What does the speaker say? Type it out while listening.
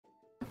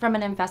from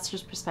an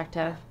investor's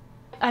perspective,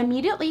 I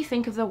immediately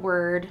think of the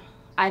word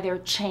either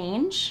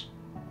change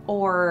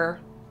or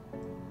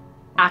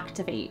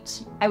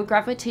activate. I would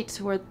gravitate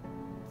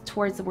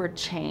towards the word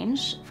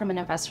change from an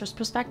investor's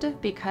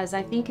perspective because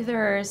I think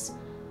there's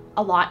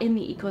a lot in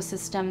the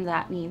ecosystem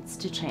that needs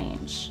to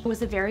change. It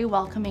was a very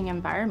welcoming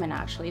environment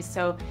actually.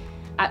 So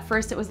at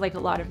first it was like a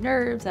lot of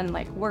nerves and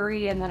like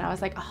worry, and then I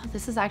was like, oh,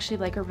 this is actually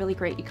like a really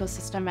great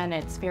ecosystem and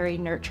it's very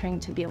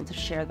nurturing to be able to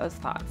share those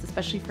thoughts,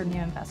 especially for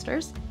new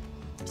investors.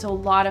 So a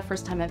lot of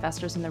first-time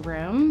investors in the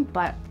room,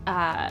 but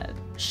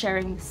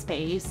sharing the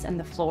space and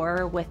the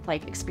floor with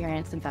like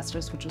experienced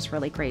investors, which was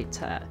really great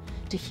to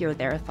hear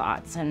their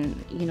thoughts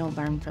and, you know,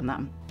 learn from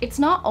them. It's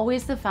not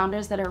always the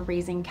founders that are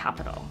raising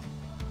capital.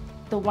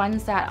 The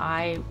ones that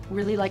I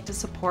really like to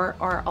support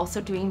are also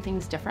doing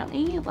things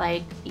differently,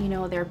 like, you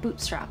know, they're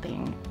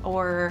bootstrapping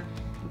or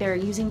they're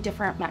using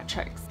different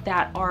metrics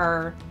that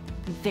are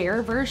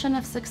their version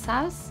of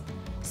success.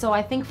 So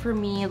I think for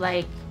me,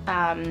 like,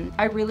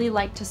 I really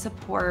like to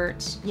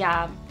support,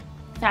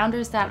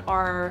 founders that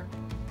are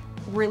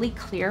really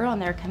clear on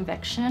their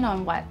conviction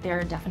on what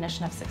their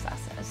definition of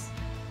success is.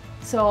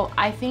 So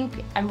I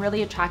think I'm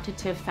really attracted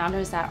to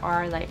founders that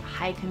are like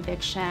high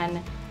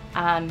conviction,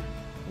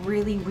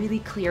 really, really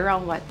clear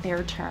on what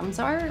their terms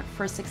are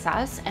for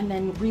success, and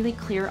then really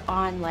clear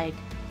on like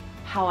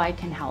how I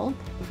can help.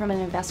 From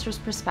an investor's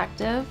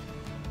perspective,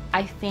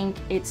 I think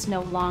it's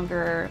no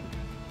longer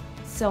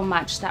so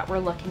much that we're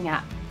looking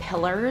at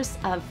pillars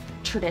of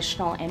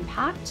traditional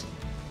impact.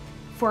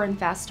 For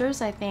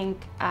investors, I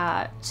think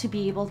to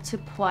be able to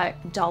put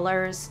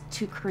dollars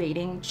to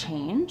creating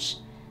change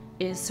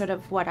is sort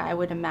of what I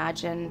would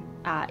imagine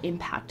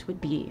impact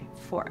would be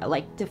for,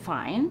 like,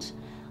 defined.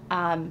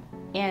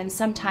 And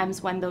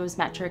sometimes when those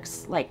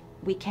metrics, like,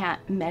 we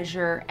can't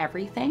measure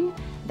everything,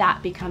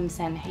 that becomes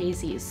then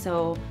hazy.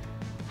 So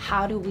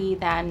how do we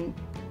then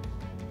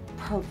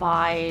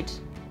provide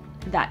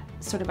that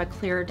sort of a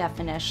clear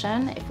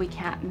definition if we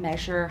can't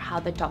measure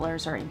how the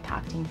dollars are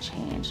impacting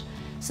change?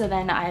 So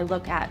then I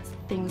look at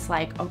things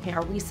like, okay,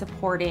 are we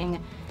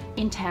supporting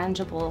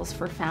intangibles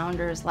for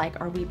founders? Like,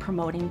 are we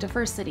promoting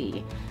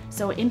diversity?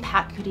 So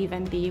impact could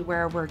even be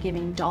where we're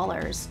giving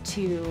dollars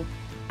to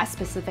a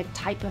specific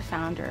type of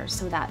founder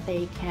so that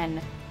we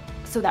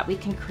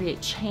can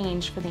create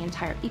change for the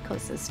entire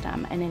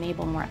ecosystem and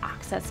enable more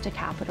access to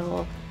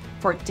capital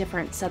for a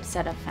different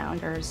subset of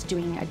founders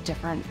doing a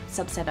different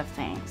subset of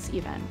things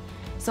even.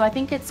 So I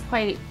think it's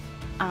quite,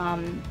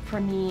 for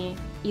me,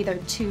 either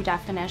two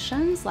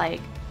definitions,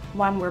 like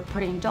one, we're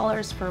putting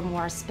dollars for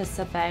more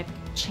specific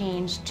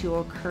change to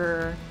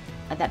occur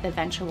that the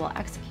venture will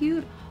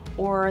execute,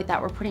 or that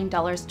we're putting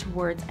dollars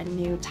towards a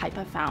new type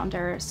of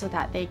founder so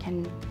that they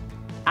can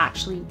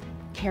actually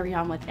carry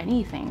on with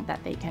anything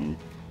that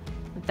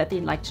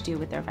they'd like to do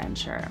with their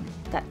venture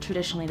that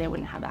traditionally they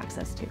wouldn't have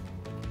access to.